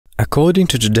According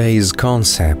to today's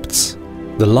concepts,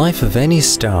 the life of any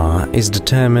star is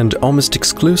determined almost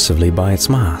exclusively by its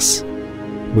mass,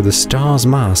 with the star's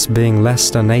mass being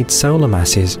less than 8 solar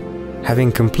masses.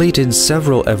 Having completed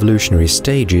several evolutionary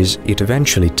stages, it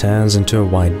eventually turns into a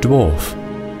white dwarf.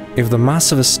 If the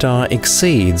mass of a star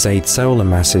exceeds 8 solar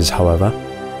masses, however,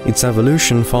 its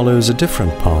evolution follows a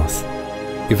different path,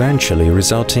 eventually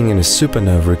resulting in a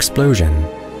supernova explosion.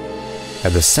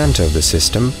 At the center of the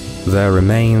system, there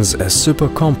remains a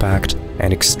supercompact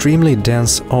and extremely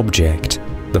dense object,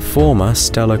 the former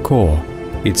stellar core.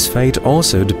 Its fate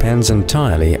also depends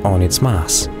entirely on its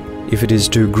mass. If it is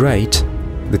too great,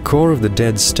 the core of the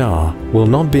dead star will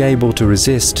not be able to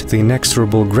resist the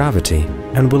inexorable gravity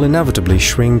and will inevitably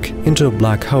shrink into a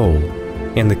black hole.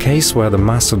 In the case where the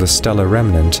mass of the stellar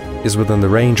remnant is within the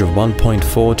range of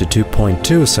 1.4 to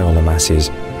 2.2 solar masses,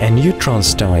 a neutron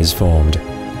star is formed,